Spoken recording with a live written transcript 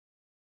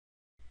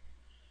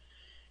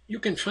You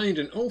can find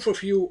an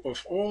overview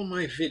of all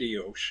my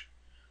videos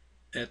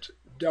at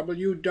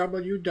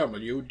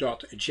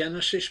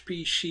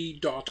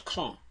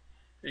www.genesispc.com,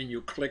 and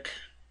you click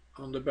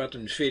on the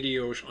button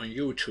Videos on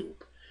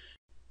YouTube.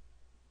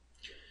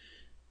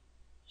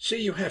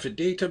 Say you have a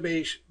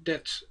database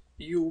that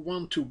you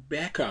want to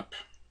back up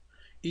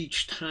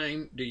each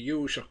time the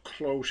user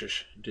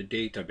closes the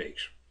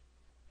database.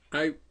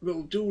 I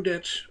will do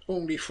that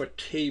only for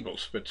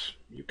tables, but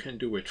you can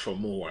do it for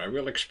more. I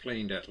will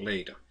explain that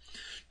later.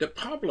 The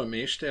problem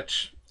is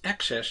that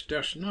Access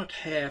does not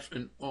have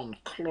an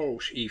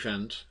OnClose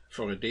event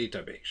for a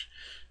database.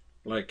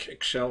 Like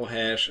Excel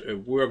has a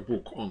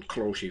workbook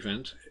OnClose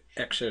event,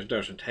 Access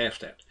doesn't have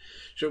that.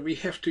 So we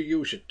have to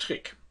use a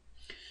trick.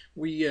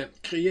 We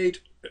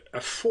create a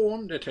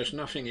form that has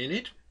nothing in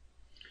it,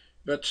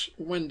 but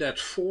when that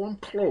form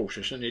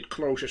closes, and it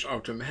closes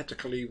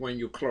automatically when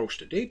you close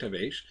the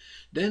database,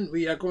 then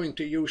we are going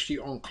to use the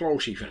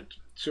OnClose event.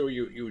 So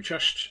you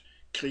just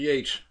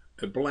create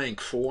a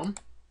blank form.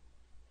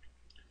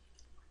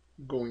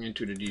 Going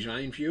into the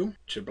design view,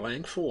 it's a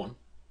blank form.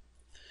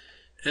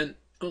 And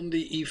on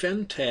the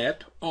event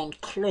tab,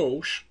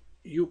 OnClose,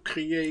 you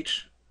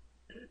create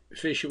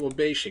Visual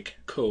Basic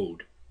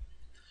code.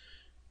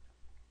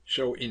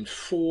 So in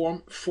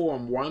form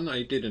 1,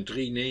 I didn't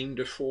rename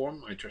the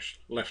form, I just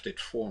left it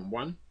form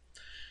 1.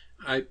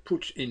 I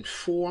put in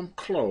form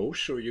close,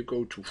 so you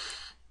go to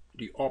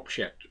the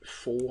object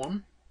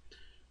form,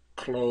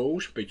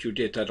 close, but you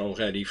did that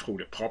already through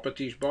the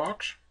properties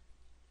box.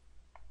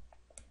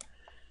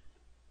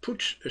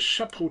 Put a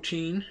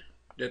subroutine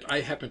that I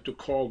happen to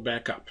call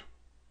backup.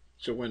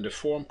 So when the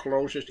form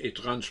closes, it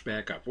runs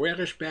backup.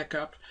 Where is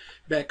backup?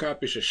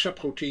 Backup is a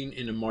subroutine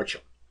in a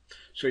module.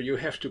 So you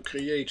have to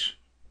create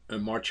a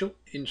module,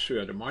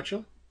 insert a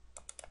module.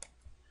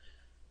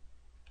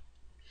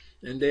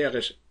 And there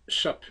is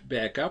sub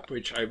backup,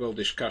 which I will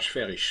discuss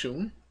very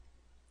soon.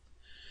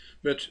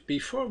 But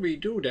before we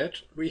do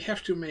that, we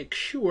have to make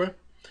sure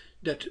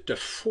that the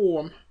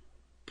form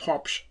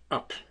pops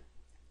up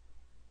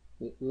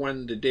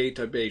when the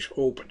database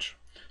opens.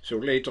 So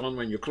later on,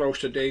 when you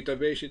close the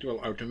database, it will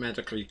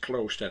automatically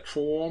close that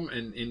form,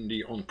 and in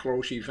the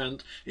OnClose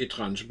event it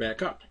runs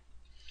back up.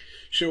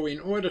 So in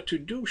order to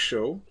do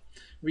so,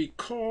 we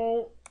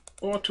call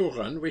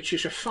autorun, which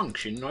is a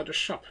function, not a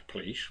sub,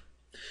 please.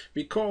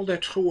 We call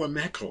that through a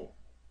macro,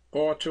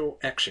 auto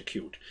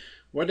execute.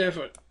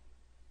 Whatever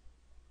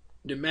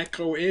the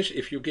macro is,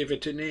 if you give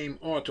it the name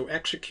auto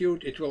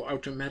execute, it will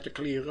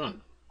automatically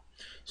run.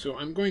 So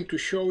I'm going to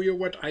show you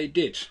what I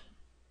did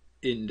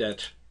in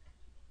that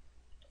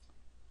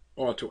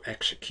auto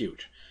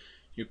execute.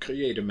 You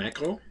create a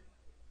macro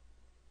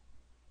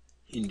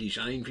in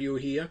design view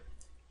here.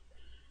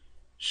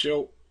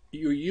 So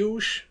you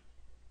use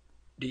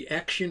the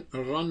action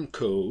run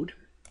code,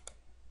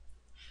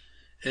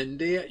 and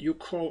there you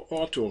call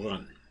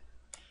autorun.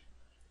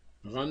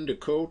 Run the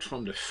code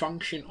from the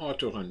function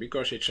autorun.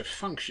 Because it's a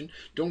function,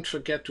 don't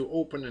forget to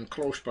open and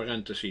close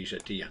parentheses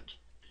at the end.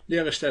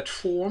 There is that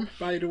form,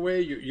 by the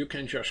way, you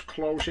can just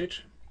close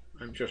it.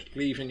 I'm just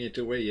leaving it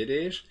the way it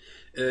is.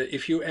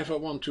 If you ever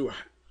want to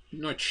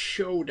not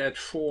show that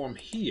form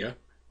here,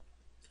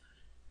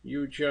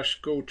 you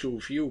just go to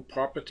View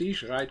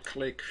Properties, right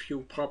click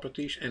View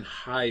Properties and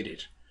hide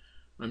it.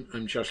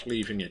 I'm just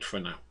leaving it for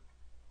now.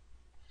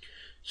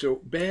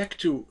 So back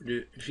to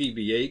the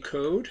VBA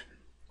code.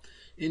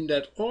 In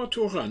that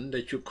autorun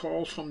that you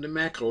call from the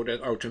macro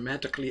that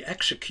automatically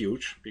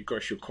executes,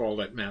 because you call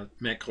that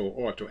macro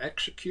auto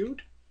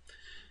execute,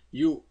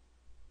 you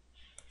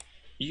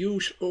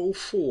use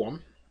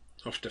oForm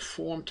of the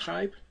form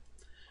type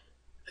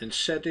and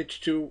set it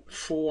to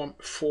form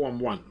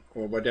 1,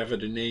 or whatever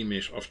the name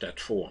is of that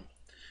form,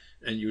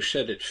 and you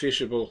set it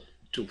visible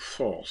to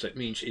false. That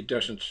means it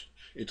doesn't,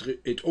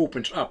 it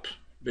opens up,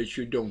 but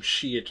you don't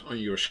see it on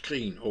your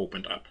screen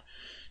opened up.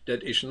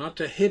 That is not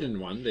the hidden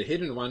one. The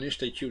hidden one is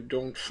that you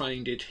don't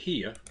find it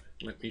here.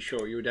 Let me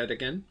show you that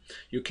again.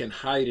 You can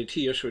hide it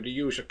here so the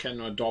user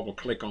cannot double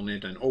click on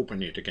it and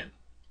open it again.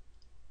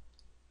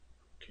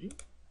 Okay.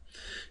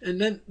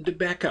 And then the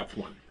backup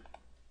one.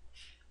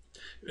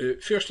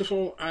 First of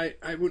all, I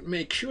would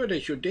make sure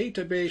that your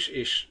database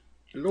is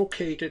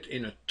located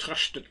in a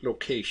trusted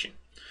location.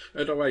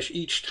 Otherwise,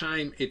 each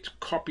time it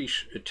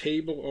copies a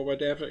table or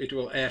whatever, it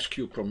will ask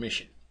you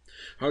permission.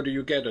 How do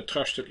you get a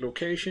trusted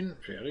location?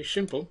 Very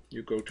simple.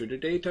 You go to the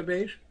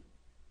database,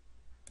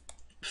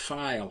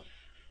 File,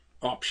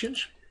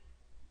 Options,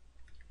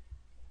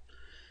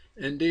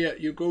 and there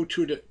you go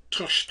to the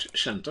Trust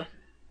Center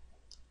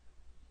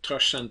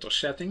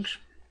settings,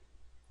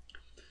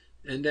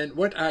 and then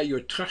what are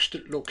your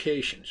trusted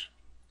locations?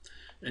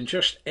 And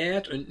just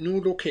add a new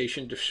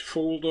location, the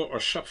folder or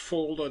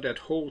subfolder that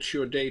holds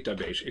your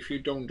database. If you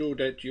don't do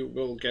that, you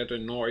will get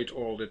annoyed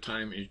all the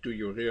time. Do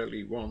you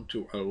really want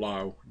to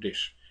allow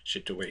this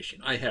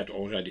situation? I had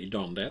already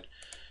done that,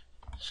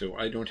 so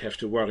I don't have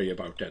to worry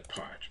about that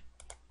part.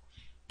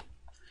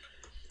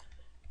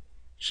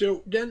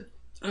 So then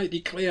I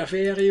declare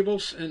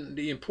variables, and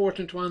the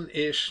important one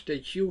is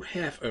that you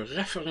have a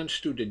reference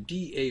to the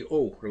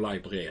DAO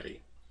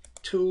library.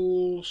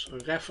 Tools,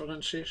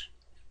 references,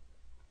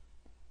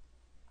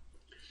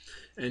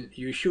 and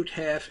you should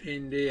have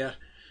in there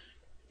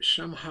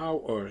somehow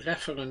a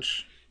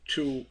reference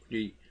to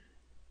the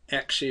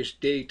Access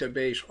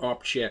database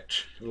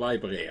object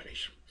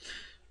libraries.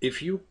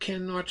 If you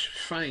cannot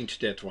find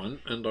that one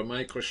under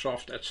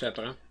Microsoft,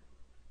 etc.,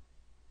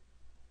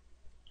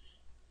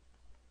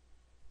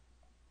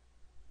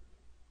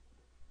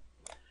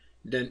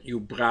 then you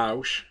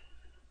browse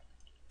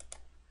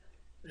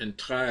and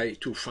try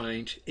to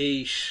find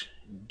ACE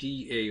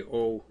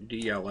DAO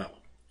DLL.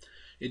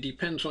 It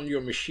depends on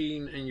your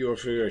machine and your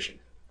version.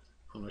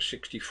 On a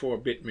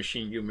 64-bit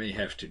machine you may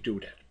have to do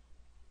that.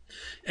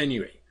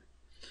 Anyway,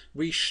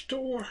 we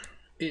store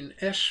in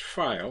S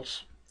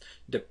files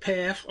the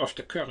path of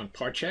the current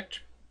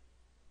project,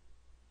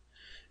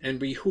 and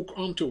we hook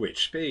onto it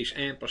space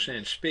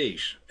ampersand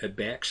space a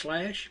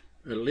backslash,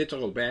 a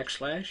literal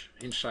backslash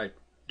inside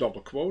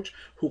double quotes,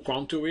 hook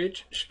onto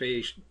it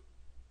space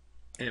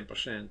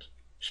ampersand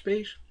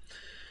space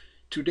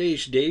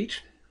today's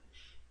date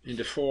in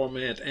the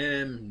format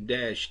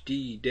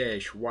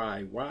m-d-yy,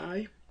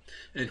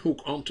 and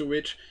hook onto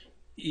it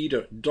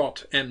either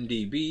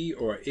 .mdb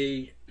or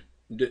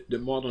the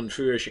modern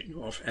version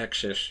of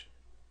Access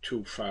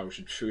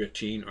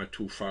 2013 or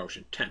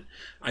 2010.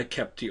 I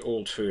kept the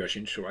old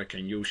version so I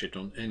can use it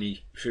on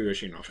any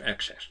version of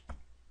Access.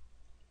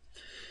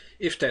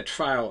 If that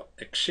file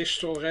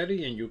exists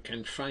already and you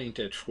can find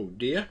it through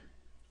there,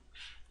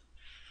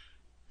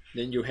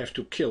 then you have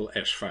to kill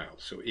sfile.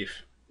 So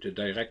if the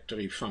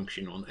directory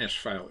function on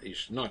sfile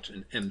is not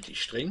an empty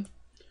string,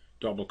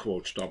 double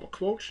quotes,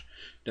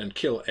 then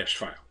kill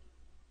sfile.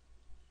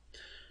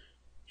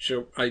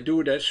 So I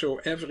do that so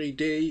every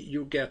day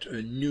you get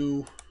a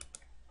new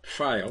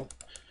file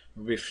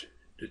with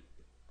the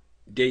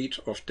date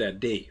of that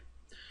day.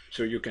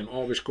 So you can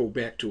always go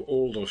back to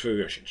older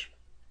versions.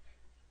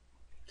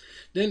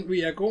 Then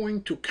we are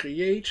going to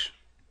create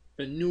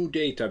a new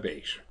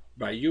database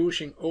by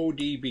using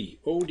ODB.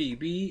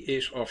 ODB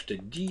is of the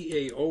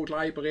DAO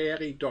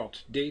library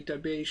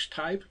 .database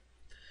type.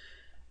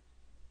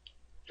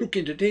 Look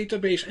in the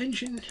database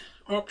engine,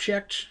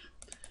 object,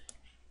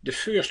 the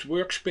first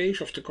workspace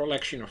of the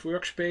collection of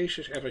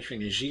workspaces.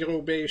 Everything is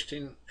 0 based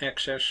in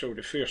Access, so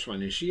the first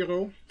one is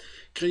 0.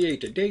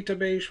 Create a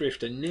database with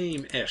the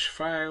name as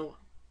file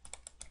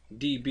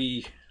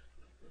db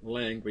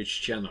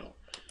language general.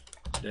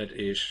 That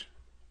is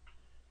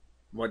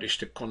what is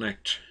to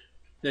connect.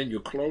 Then you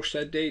close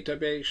that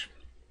database,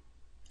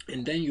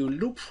 and then you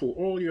loop through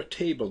all your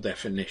table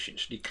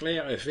definitions.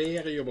 Declare a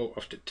variable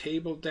of the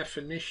table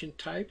definition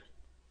type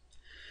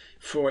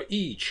for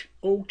each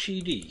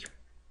OTD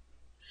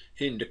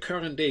in the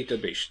current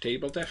database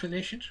table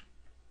definitions.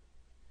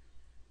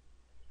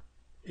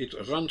 It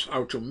runs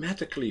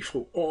automatically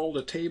through all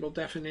the table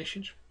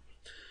definitions.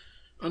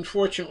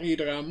 Unfortunately,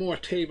 there are more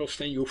tables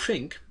than you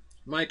think.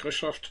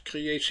 Microsoft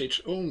creates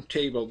its own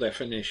table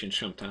definition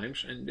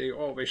sometimes, and they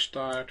always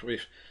start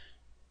with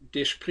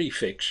this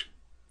prefix.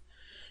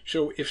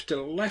 So if the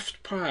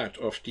left part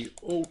of the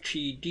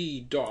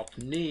OTD.name,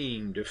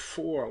 the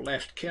 4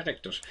 left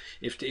characters,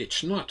 if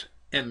it's not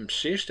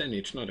msys, and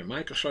it's not a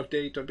Microsoft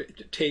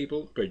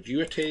table, but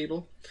your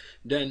table,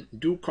 then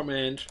do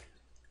command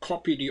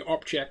copy the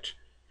object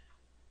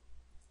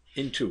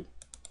into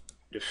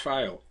the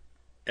file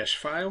as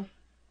file,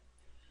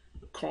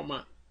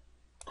 comma,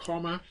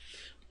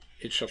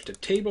 it's of the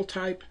table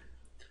type,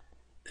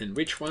 and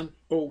which one?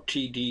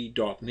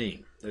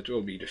 OTD.name. That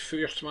will be the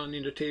first one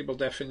in the table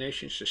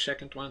definitions, the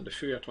second one, the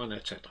third one,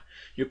 etc.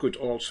 You could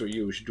also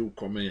use do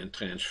command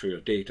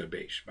transfer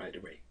database, by the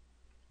way.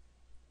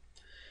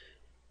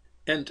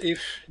 And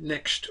if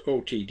next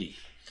OTD.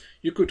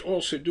 You could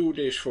also do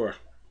this for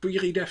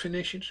query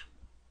definitions,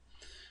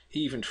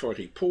 even for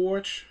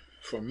reports,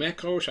 for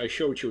macros. I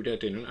showed you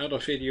that in another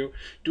video.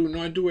 Do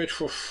not do it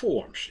for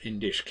forms in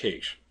this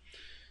case,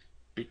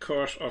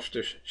 because of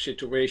the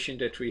situation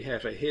that we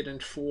have a hidden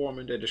form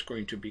and that is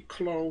going to be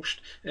closed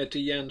at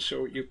the end,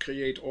 so you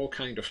create all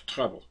kind of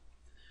trouble.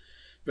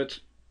 But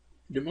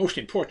the most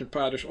important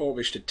part is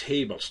always the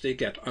tables. They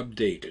get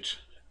updated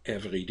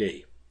every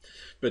day.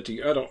 But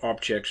the other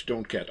objects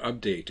don't get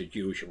updated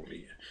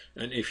usually.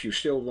 And if you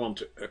still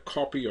want a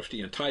copy of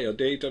the entire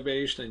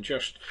database, then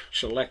just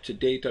select the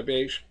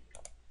database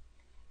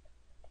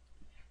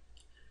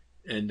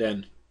and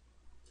then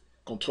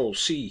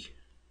Ctrl-C,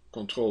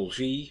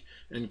 Ctrl-V,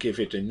 and give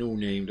it a new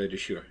name that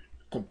is your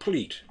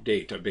complete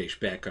database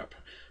backup.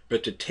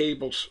 But the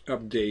tables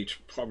update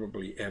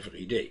probably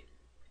every day.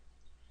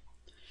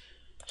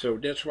 So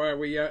that's where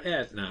we are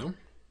at now.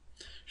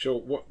 So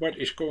what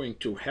is going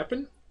to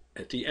happen?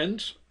 At the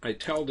end, I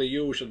tell the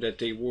user that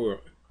they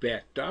were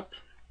backed up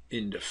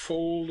in the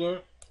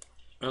folder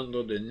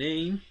under the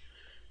name,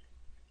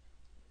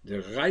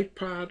 the right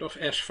part of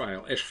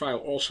sfile. Sfile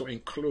also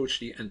includes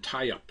the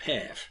entire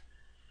path.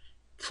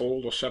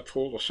 Folder,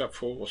 subfolder,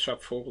 subfolder,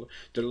 subfolder.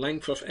 The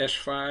length of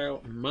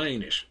sfile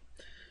minus.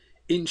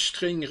 in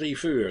string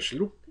reverse,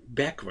 look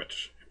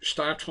backwards,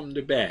 start from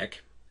the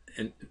back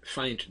and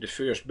find the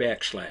first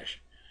backslash.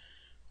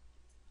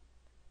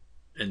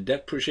 And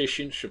that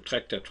position,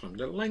 subtract that from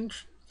the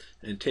length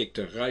and take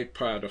the right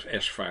part of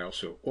S file,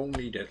 so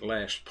only that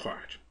last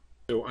part.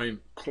 So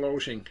I'm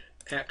closing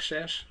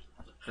access,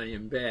 I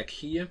am back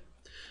here.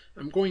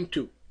 I'm going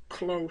to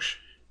close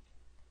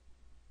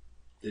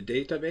the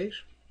database.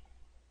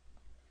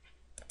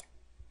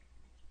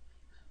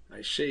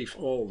 I save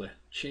all the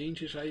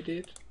changes I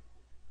did.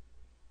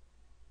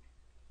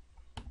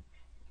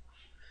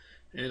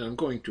 And I'm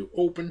going to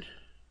open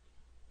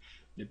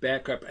the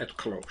backup at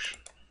close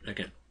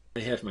again. I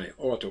have my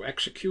auto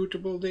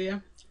executable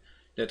there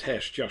that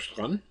has just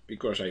run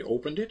because I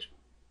opened it.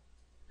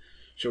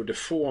 So the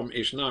form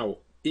is now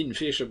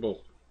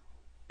invisible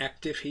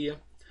active here.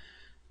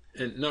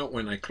 And now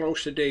when I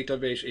close the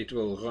database, it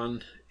will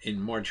run in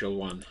module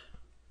 1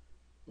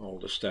 all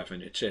the stuff,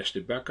 and it says the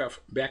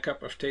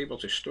backup of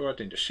tables is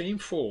stored in the same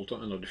folder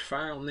under the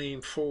file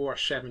name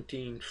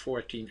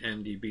 4.17.14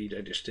 MDB.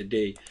 That is the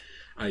day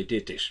I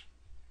did this.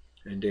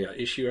 And there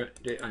is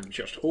I'm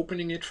just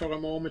opening it for a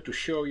moment to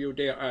show you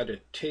there are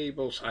the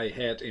tables I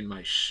had in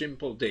my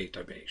simple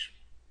database.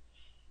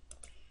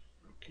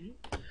 Okay.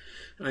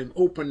 I'm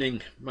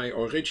opening my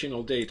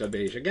original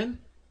database again.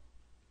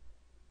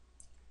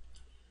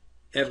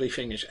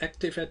 Everything is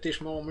active at this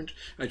moment.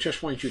 I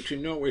just want you to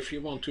know, if you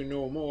want to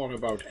know more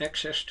about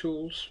access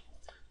tools,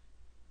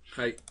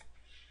 I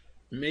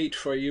made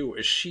for you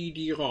a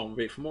CD-ROM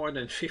with more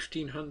than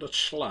 1500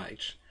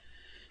 slides,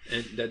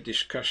 and that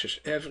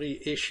discusses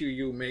every issue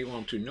you may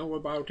want to know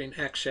about in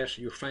Access.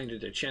 You find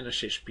it at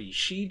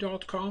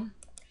genesispc.com.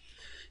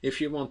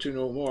 If you want to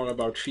know more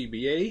about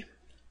VBA,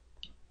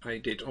 I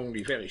did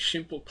only very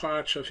simple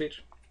parts of it.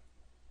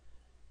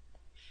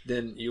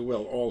 Then you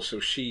will also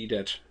see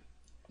that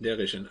there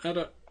is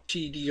another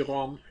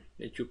CD-ROM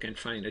that you can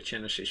find at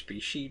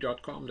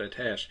genesispc.com that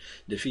has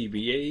the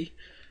VBA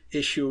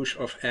issues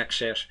of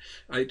Access.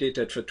 I did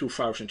that for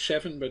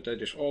 2007, but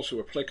that is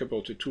also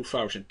applicable to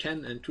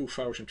 2010 and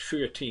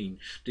 2013.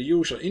 The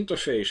user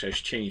interface has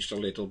changed a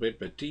little bit,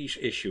 but these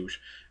issues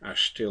are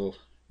still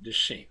the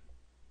same.